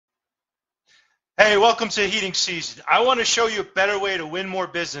Hey, welcome to heating season. I want to show you a better way to win more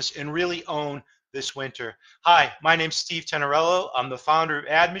business and really own this winter. Hi, my name's Steve Tenorello. I'm the founder of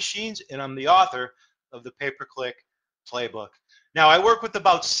AdMachines and I'm the author of the Pay-Per-Click Playbook. Now, I work with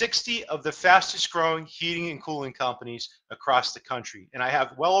about 60 of the fastest growing heating and cooling companies across the country, and I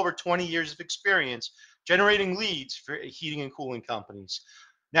have well over 20 years of experience generating leads for heating and cooling companies.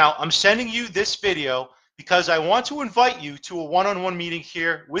 Now, I'm sending you this video because I want to invite you to a one-on-one meeting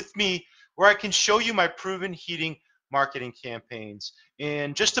here with me where I can show you my proven heating marketing campaigns.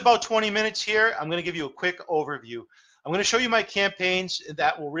 In just about 20 minutes here, I'm going to give you a quick overview. I'm going to show you my campaigns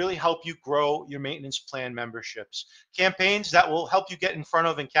that will really help you grow your maintenance plan memberships. Campaigns that will help you get in front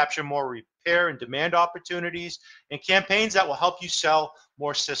of and capture more repair and demand opportunities, and campaigns that will help you sell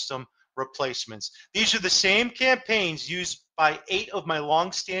more system replacements. These are the same campaigns used by 8 of my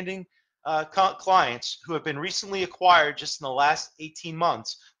long-standing clients who have been recently acquired just in the last 18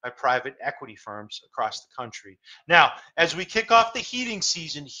 months by private equity firms across the country. Now, as we kick off the heating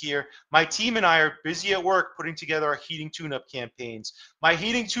season here, my team and I are busy at work putting together our heating tune-up campaigns. My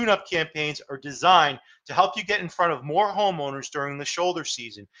heating tune-up campaigns are designed to help you get in front of more homeowners during the shoulder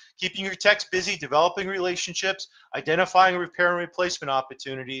season, keeping your techs busy developing relationships, identifying repair and replacement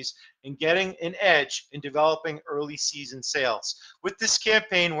opportunities, and getting an edge in developing early season sales. With this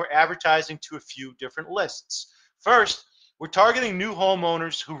campaign, we're advertising to a few different lists. First, we're targeting new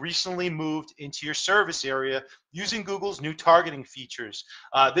homeowners who recently moved into your service area using Google's new targeting features.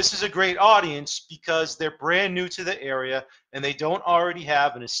 This is a great audience because they're brand new to the area and they don't already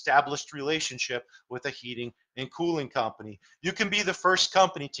have an established relationship with a heating and cooling company. You can be the first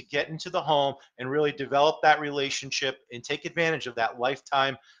company to get into the home and really develop that relationship and take advantage of that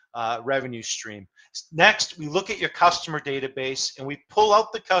lifetime revenue stream. Next, we look at your customer database and we pull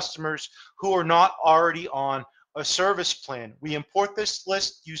out the customers who are not already on a service plan. We import this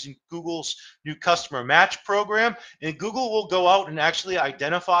list using Google's new customer match program, and Google will go out and actually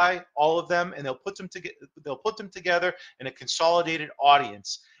identify all of them, and they'll put them together in a consolidated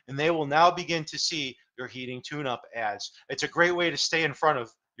audience, and they will now begin to see your heating tune-up ads. It's a great way to stay in front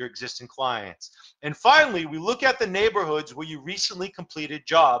of your existing clients. And finally, we look at the neighborhoods where you recently completed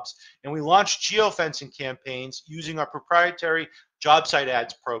jobs, and we launch geofencing campaigns using our proprietary job site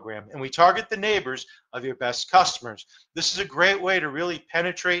ads program, and we target the neighbors of your best customers. This is a great way to really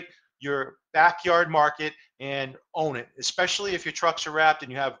penetrate your backyard market and own it, especially if your trucks are wrapped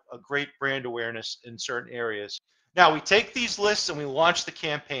and you have a great brand awareness in certain areas. Now, we take these lists and we launch the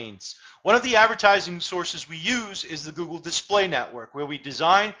campaigns. One of the advertising sources we use is the Google Display Network, where we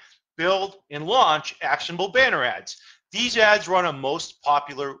design, build, and launch actionable banner ads. These ads run on most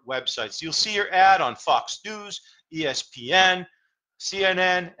popular websites. You'll see your ad on Fox News, ESPN,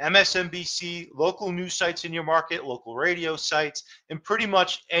 CNN, MSNBC, local news sites in your market, local radio sites, and pretty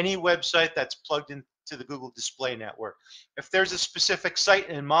much any website that's plugged into the Google Display Network. If there's a specific site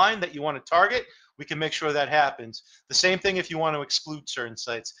in mind that you want to target, we can make sure that happens. The same thing if you want to exclude certain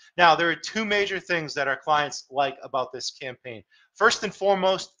sites. Now, there are two major things that our clients like about this campaign. First and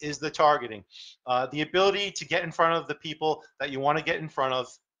foremost is the targeting, the ability to get in front of the people that you want to get in front of,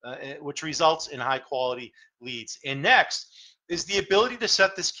 which results in high quality leads. And next is the ability to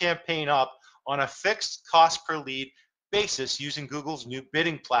set this campaign up on a fixed cost per lead basis using Google's new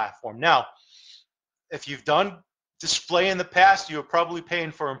bidding platform. Now, if you've done display in the past, you were probably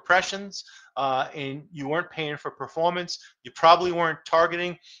paying for impressions and you weren't paying for performance. You probably weren't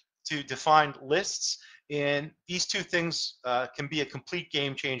targeting to defined lists. And these two things can be a complete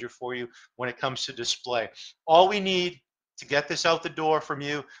game changer for you when it comes to display. All we need to get this out the door from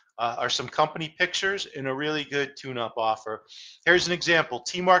you are some company pictures and a really good tune-up offer. Here's an example.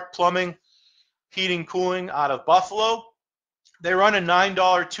 T-Mark Plumbing, Heating, Cooling out of Buffalo. They run a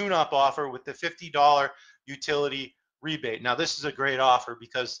 $9 tune-up offer with the $50 utility rebate. Now, this is a great offer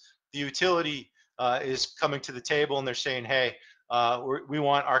because the utility is coming to the table and they're saying, hey, we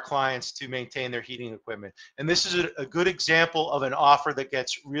want our clients to maintain their heating equipment. And this is a good example of an offer that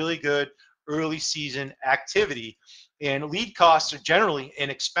gets really good early season activity. And lead costs are generally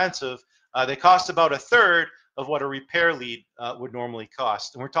inexpensive. They cost about a third of what a repair lead would normally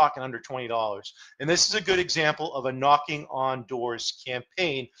cost. And we're talking under $20. And this is a good example of a knocking on doors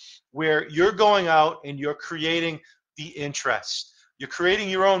campaign where you're going out and you're creating the interest. You're creating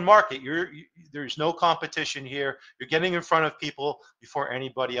your own market. There's no competition here. You're getting in front of people before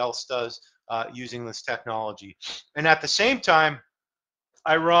anybody else does using this technology. And at the same time,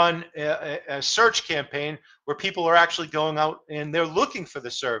 I run a search campaign where people are actually going out and they're looking for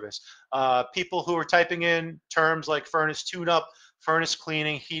the service. People who are typing in terms like furnace tune-up, furnace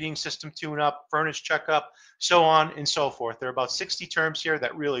cleaning, heating system tune-up, furnace checkup, so on and so forth. There are about 60 terms here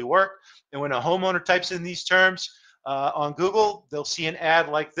that really work. And when a homeowner types in these terms on Google, they'll see an ad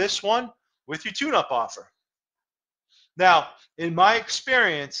like this one with your tune-up offer. Now, in my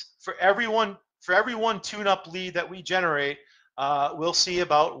experience, for every one tune-up lead that we generate, we'll see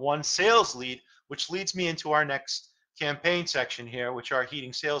about one sales lead, which leads me into our next campaign section here, which are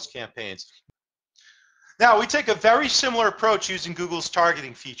heating sales campaigns. Now, we take a very similar approach using Google's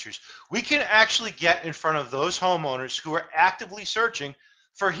targeting features. We can actually get in front of those homeowners who are actively searching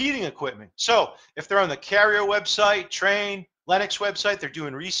for heating equipment. So if they're on the Carrier website, Trane, Lennox website, they're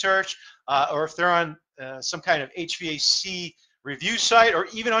doing research, or if they're on some kind of HVAC review site, or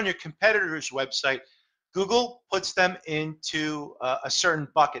even on your competitor's website, Google puts them into a certain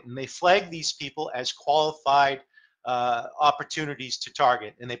bucket, and they flag these people as qualified opportunities to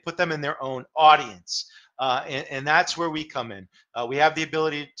target, and they put them in their own audience. And that's where we come in. We have the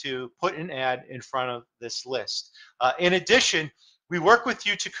ability to put an ad in front of this list. In addition, we work with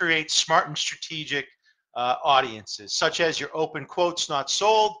you to create smart and strategic audiences, such as your open quotes not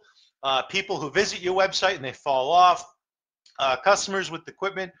sold, people who visit your website and they fall off, customers with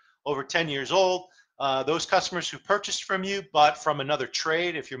equipment over 10 years old, those customers who purchased from you but from another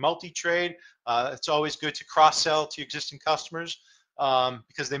trade. If you're multi-trade, it's always good to cross-sell to existing customers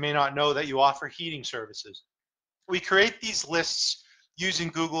because they may not know that you offer heating services. We create these lists using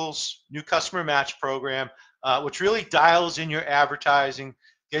Google's new customer match program, which really dials in your advertising,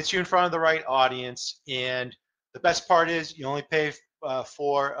 gets you in front of the right audience, and the best part is you only pay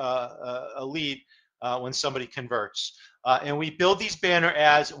for a lead when somebody converts. And we build these banner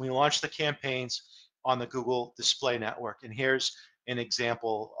ads and we launch the campaigns on the Google Display Network. And here's an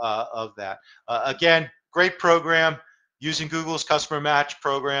example of that. Again, great program using Google's customer match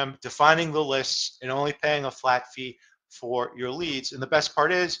program, defining the lists and only paying a flat fee for your leads. And the best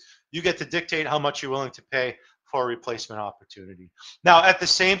part is you get to dictate how much you're willing to pay for a replacement opportunity. Now, at the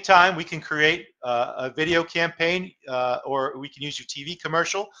same time, we can create a video campaign or we can use your TV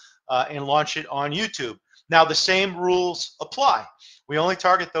commercial and launch it on YouTube. Now, the same rules apply. We only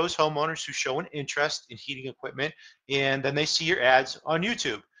target those homeowners who show an interest in heating equipment, and then they see your ads on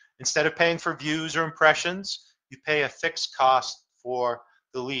YouTube. Instead of paying for views or impressions, you pay a fixed cost for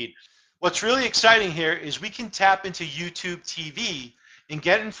the lead. What's really exciting here is we can tap into YouTube TV and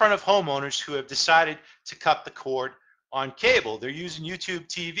get in front of homeowners who have decided to cut the cord on cable. They're using YouTube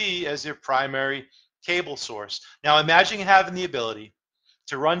TV as their primary cable source. Now, imagine having the ability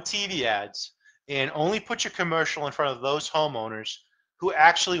to run TV ads and only put your commercial in front of those homeowners who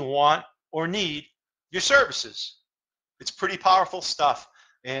actually want or need your services. It's pretty powerful stuff.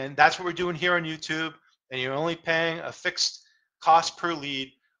 And that's what we're doing here on YouTube. And you're only paying a fixed cost per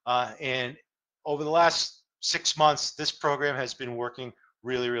lead. And over the last 6 months, this program has been working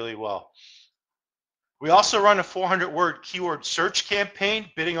really, really well. We also run a 400-word keyword search campaign,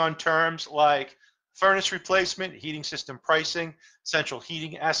 bidding on terms like furnace replacement, heating system pricing, central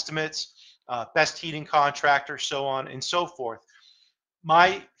heating estimates, best heating contractor, so on and so forth.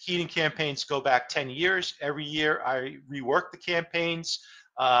 My heating campaigns go back 10 years. Every year I rework the campaigns.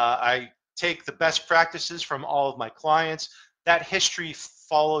 I take the best practices from all of my clients. That history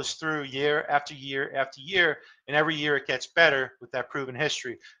follows through year after year after year, and every year it gets better with that proven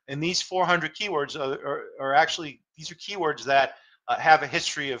history. And these 400 keywords are actually, these are keywords that have a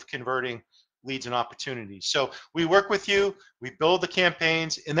history of converting leads and opportunities. So we work with you, we build the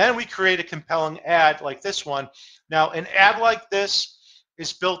campaigns, and then we create a compelling ad like this one. Now, an ad like this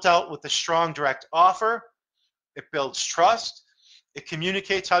is built out with a strong direct offer. It builds trust. It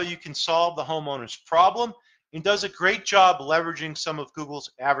communicates how you can solve the homeowner's problem, and does a great job leveraging some of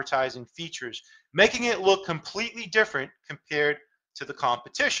Google's advertising features, making it look completely different compared to the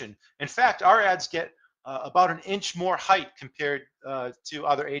competition. In fact, our ads get about an inch more height compared to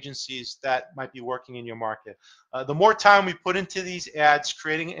other agencies that might be working in your market. The more time we put into these ads,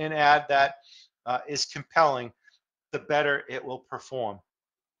 creating an ad that is compelling, the better it will perform.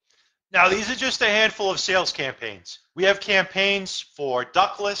 Now, these are just a handful of sales campaigns. We have campaigns for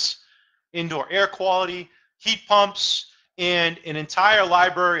ductless, indoor air quality, heat pumps, and an entire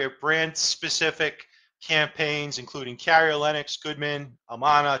library of brand-specific campaigns, including Carrier, Lennox, Goodman,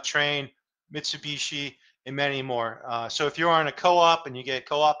 Amana, Trane, Mitsubishi, and many more. So if you're on a co-op and you get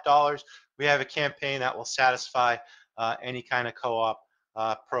co-op dollars, we have a campaign that will satisfy any kind of co-op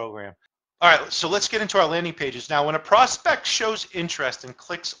program. All right, so let's get into our landing pages. Now, when a prospect shows interest and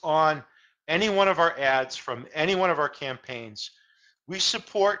clicks on any one of our ads from any one of our campaigns, we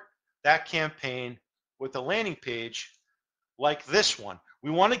support that campaign with a landing page like this one, We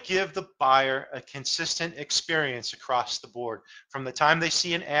want to give the buyer a consistent experience across the board. From the time they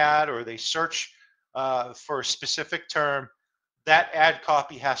see an ad or they search for a specific term, that ad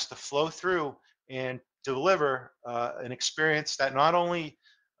copy has to flow through and deliver an experience that not only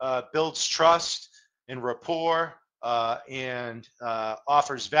builds trust and rapport and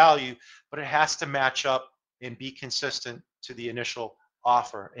offers value, but it has to match up and be consistent to the initial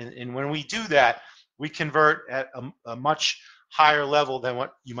offer. And when we do that, we convert at a much higher level than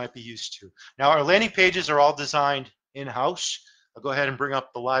what you might be used to. Now, our landing pages are all designed in-house. I'll go ahead and bring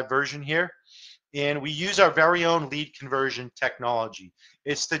up the live version here. And we use our very own lead conversion technology.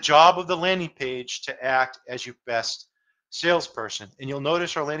 It's the job of the landing page to act as your best salesperson. And you'll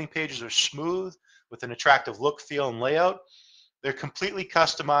notice our landing pages are smooth with an attractive look, feel, and layout. They're completely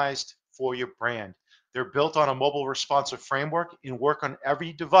customized for your brand. They're built on a mobile responsive framework and work on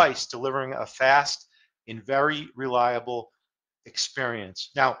every device, delivering a fast and very reliable experience.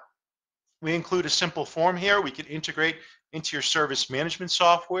 Now, we include a simple form here. We can integrate into your service management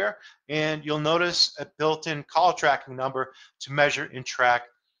software, and you'll notice a built-in call tracking number to measure and track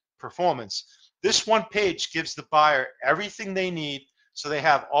performance. This one page gives the buyer everything they need so they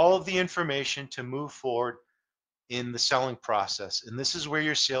have all of the information to move forward in the selling process. And this is where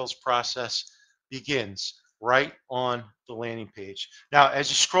your sales process begins, right on the landing page. Now, as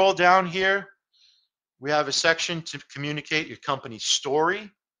you scroll down here, we have a section to communicate your company's story,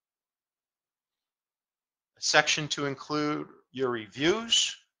 a section to include your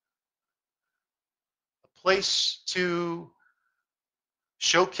reviews, a place to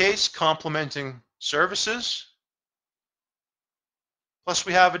showcase complementing services. Plus,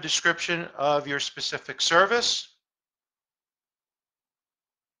 we have a description of your specific service,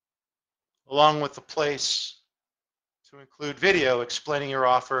 along with a place to include video explaining your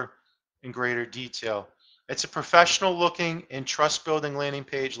offer in greater detail. It's a professional looking and trust building landing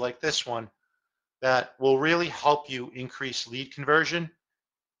page like this one that will really help you increase lead conversion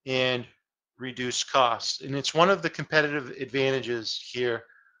and reduce costs. And it's one of the competitive advantages here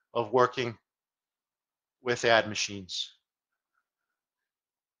of working with AdMachines.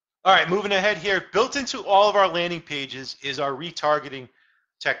 All right, moving ahead here, built into all of our landing pages is our retargeting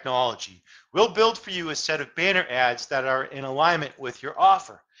technology. We'll build for you a set of banner ads that are in alignment with your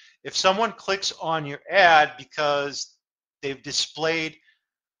offer. If someone clicks on your ad because they've displayed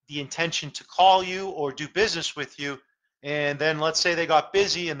the intention to call you or do business with you, and then let's say they got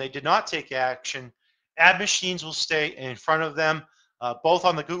busy and they did not take action, AdMachines will stay in front of them, both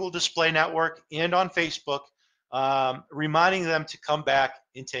on the Google Display Network and on Facebook, reminding them to come back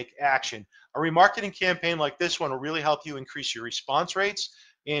and take action. A remarketing campaign like this one will really help you increase your response rates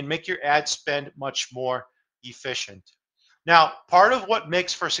and make your ad spend much more efficient. Now, part of what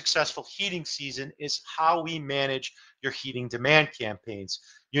makes for a successful heating season is how we manage your heating demand campaigns.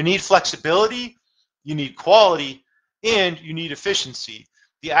 You need flexibility, you need quality, and you need efficiency.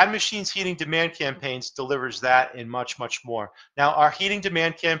 The AdMachines heating demand campaigns delivers that and much, much more. Now, our heating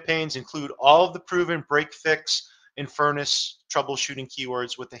demand campaigns include all of the proven break fix and furnace troubleshooting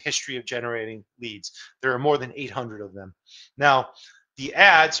keywords with a history of generating leads. There are more than 800 of them. Now, the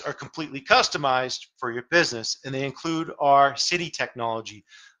ads are completely customized for your business, and they include our city technology.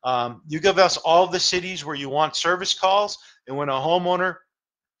 You give us all the cities where you want service calls, and when a homeowner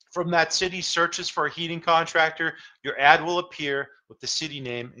from that city searches for a heating contractor, your ad will appear with the city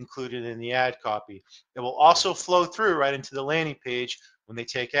name included in the ad copy. It will also flow through right into the landing page when they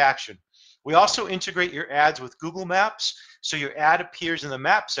take action. We also integrate your ads with Google Maps, so your ad appears in the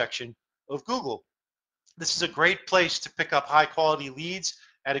map section of Google. This is a great place to pick up high quality leads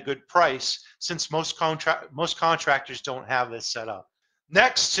at a good price, since most contractors don't have this set up.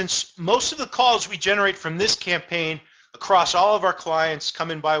 Next, since most of the calls we generate from this campaign across all of our clients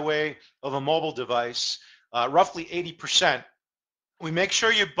come in by way of a mobile device, roughly 80%, we make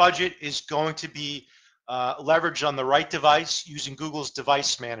sure your budget is going to be leveraged on the right device using Google's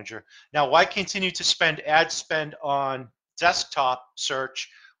device manager. Now, why continue to spend ad spend on desktop search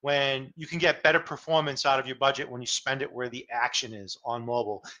when you can get better performance out of your budget when you spend it where the action is, on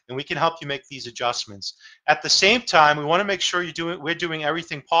mobile? And we can help you make these adjustments. At the same time, we want to make sure we're doing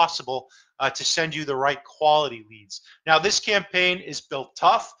everything possible to send you the right quality leads. Now, this campaign is built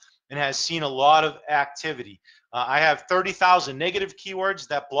tough and has seen a lot of activity. I have 30,000 negative keywords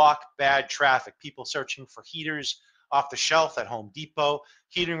that block bad traffic. People searching for heaters off the shelf at Home Depot,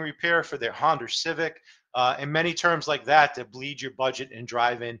 heating repair for their Honda Civic, and many terms like that that bleed your budget and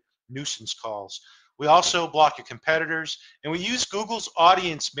drive in nuisance calls. We also block your competitors, and we use Google's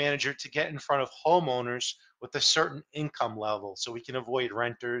Audience Manager to get in front of homeowners with a certain income level so we can avoid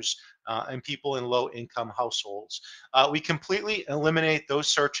renters and people in low income households. We completely eliminate those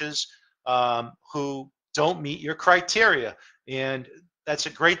searches who don't meet your criteria. And that's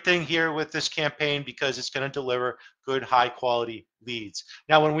a great thing here with this campaign because it's going to deliver good, high quality leads.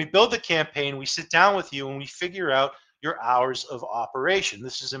 Now, when we build the campaign, we sit down with you and we figure out your hours of operation.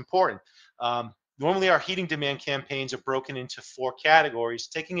 This is important. Normally, our heating demand campaigns are broken into 4 categories,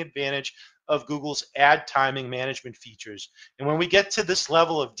 taking advantage of Google's ad timing management features. And when we get to this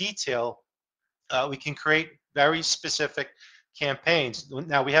level of detail, we can create very specific campaigns.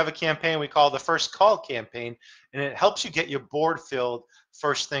 Now, we have a campaign we call the first call campaign, and it helps you get your board filled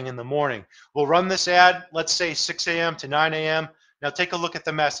first thing in the morning. We'll run this ad, let's say 6 a.m. to 9 a.m. Now, take a look at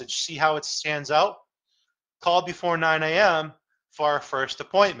the message. See how it stands out? Call before 9 a.m. for our first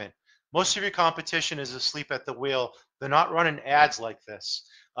appointment. Most of your competition is asleep at the wheel. They're not running ads like this.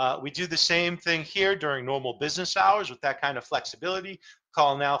 We do the same thing here during normal business hours with that kind of flexibility.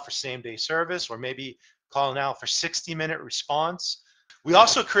 Call now for same day service, or maybe call now for 60-minute response. We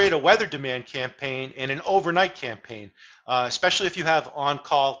also create a weather demand campaign and an overnight campaign, especially if you have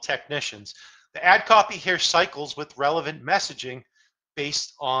on-call technicians. The ad copy here cycles with relevant messaging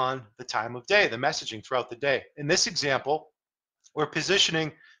based on the time of day, the messaging throughout the day. In this example, we're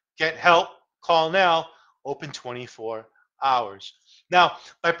positioning get help, call now, open 24 hours. Now,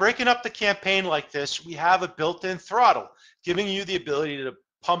 by breaking up the campaign like this, we have a built-in throttle, giving you the ability to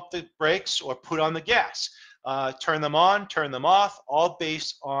pump the brakes or put on the gas. Turn them on, turn them off, all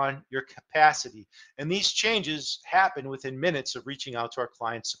based on your capacity. And these changes happen within minutes of reaching out to our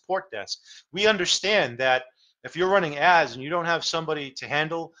client support desk. We understand that if you're running ads and you don't have somebody to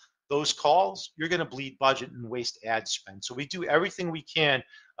handle those calls, you're going to bleed budget and waste ad spend. So we do everything we can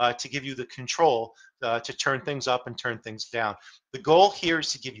to give you the control to turn things up and turn things down. The goal here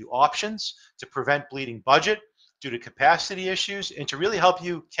is to give you options to prevent bleeding budget due to capacity issues and to really help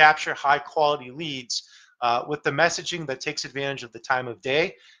you capture high quality leads with the messaging that takes advantage of the time of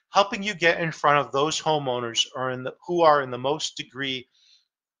day, helping you get in front of those homeowners who are in the most degree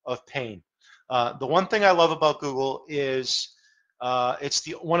of pain. The one thing I love about Google is it's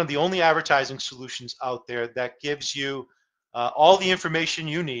one of the only advertising solutions out there that gives you all the information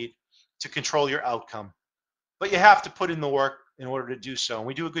you need to control your outcome. But you have to put in the work in order to do so. And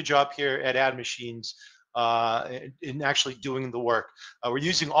we do a good job here at AdMachines in actually doing the work. We're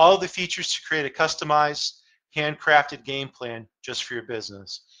using all of the features to create a customized, handcrafted game plan just for your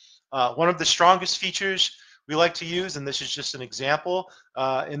business. One of the strongest features we like to use, and this is just an example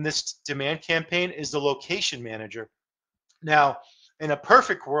in this demand campaign, is the location manager. Now, in a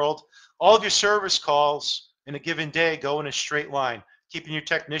perfect world, all of your service calls in a given day go in a straight line, keeping your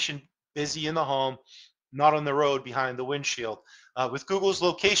technician busy in the home, not on the road behind the windshield. With Google's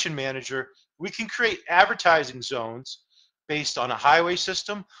location manager, we can create advertising zones based on a highway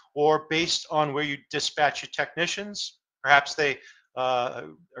system or based on where you dispatch your technicians. Perhaps they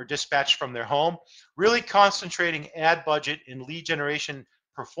are dispatched from their home, really concentrating ad budget and lead generation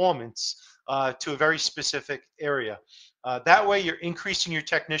performance to a very specific area. That way you're increasing your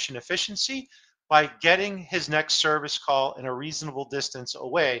technician efficiency by getting his next service call in a reasonable distance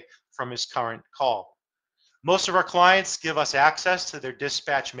away from his current call. Most of our clients give us access to their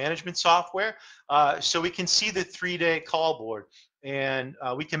dispatch management software so we can see the 3-day call board, and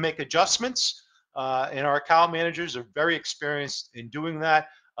we can make adjustments, and our account managers are very experienced in doing that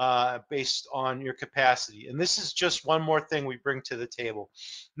based on your capacity. And this is just one more thing we bring to the table.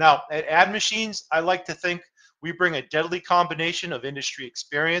 Now, at AdMachines, I like to think we bring a deadly combination of industry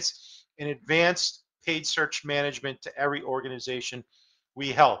experience and advanced paid search management to every organization we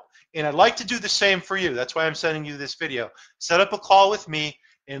help. And I'd like to do the same for you. That's why I'm sending you this video. Set up a call with me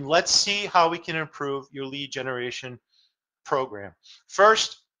and let's see how we can improve your lead generation program.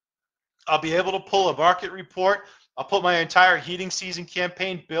 First, I'll be able to pull a market report. I'll put my entire heating season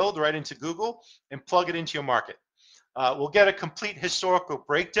campaign build right into Google and plug it into your market. We'll get a complete historical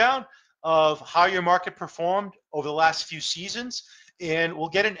breakdown of how your market performed over the last few seasons, and we'll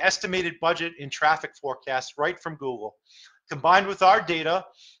get an estimated budget and traffic forecast right from Google. Combined with our data,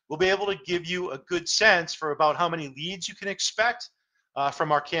 we'll be able to give you a good sense for about how many leads you can expect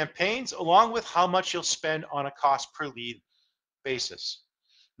from our campaigns, along with how much you'll spend on a cost per lead basis.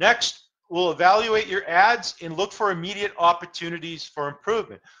 Next, we'll evaluate your ads and look for immediate opportunities for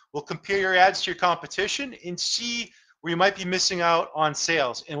improvement. We'll compare your ads to your competition and see where you might be missing out on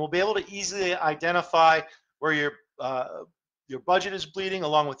sales. And we'll be able to easily identify where your budget is bleeding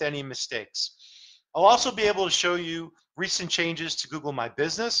along with any mistakes. I'll also be able to show you recent changes to Google My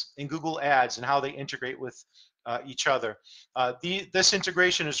Business and Google Ads and how they integrate with each other. This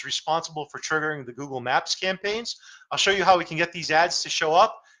integration is responsible for triggering the Google Maps campaigns. I'll show you how we can get these ads to show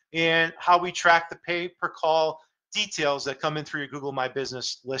up and how we track the pay-per-call details that come in through your Google My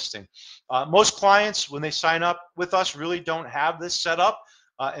Business listing. Most clients, when they sign up with us, really don't have this set up,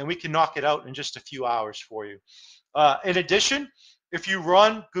 and we can knock it out in just a few hours for you. In addition, if you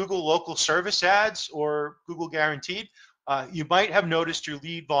run Google local service ads or Google Guaranteed, you might have noticed your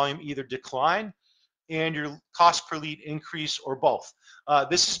lead volume either decline and your cost per lead increase, or both.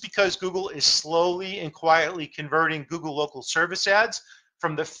 This is because Google is slowly and quietly converting Google local service ads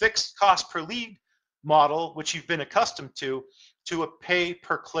from the fixed cost per lead model, which you've been accustomed to a pay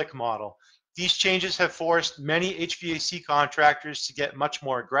per click model. These changes have forced many HVAC contractors to get much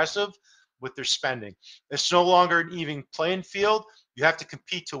more aggressive with their spending. It's no longer an even playing field. You have to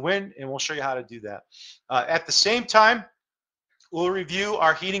compete to win, and we'll show you how to do that. At the same time, we'll review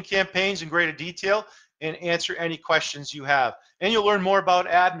our heating campaigns in greater detail and answer any questions you have. And you'll learn more about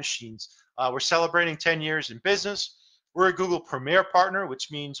AdMachines. We're celebrating 10 years in business. We're a Google Premier partner,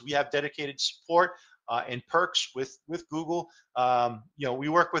 which means we have dedicated support and perks with Google. We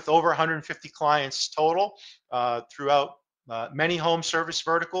work with over 150 clients total throughout many home service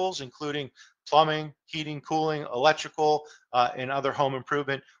verticals, including plumbing, heating, cooling, electrical, and other home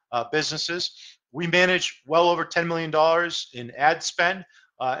improvement businesses. We manage well over $10 million in ad spend,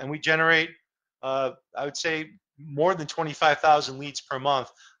 and we generate, I would say, more than 25,000 leads per month.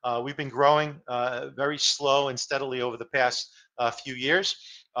 We've been growing very slow and steadily over the past few years.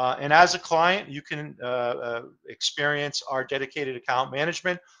 And as a client, you can experience our dedicated account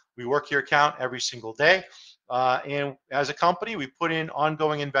management. We work your account every single day. And as a company, we put in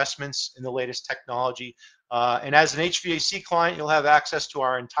ongoing investments in the latest technology. And as an HVAC client, you'll have access to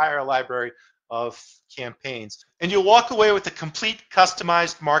our entire library of campaigns. And you'll walk away with a complete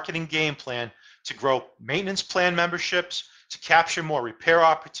customized marketing game plan to grow maintenance plan memberships, to capture more repair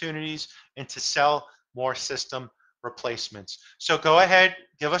opportunities, and to sell more system replacements. So go ahead,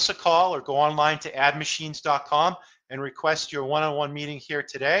 give us a call, or go online to admachines.com and request your one-on-one meeting here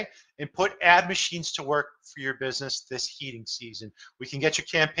today, and put AdMachines to work for your business this heating season. We can get your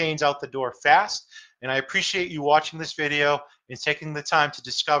campaigns out the door fast, and I appreciate you watching this video and taking the time to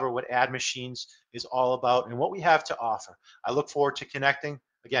discover what AdMachines is all about and what we have to offer. I look forward to connecting.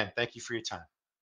 Again, thank you for your time.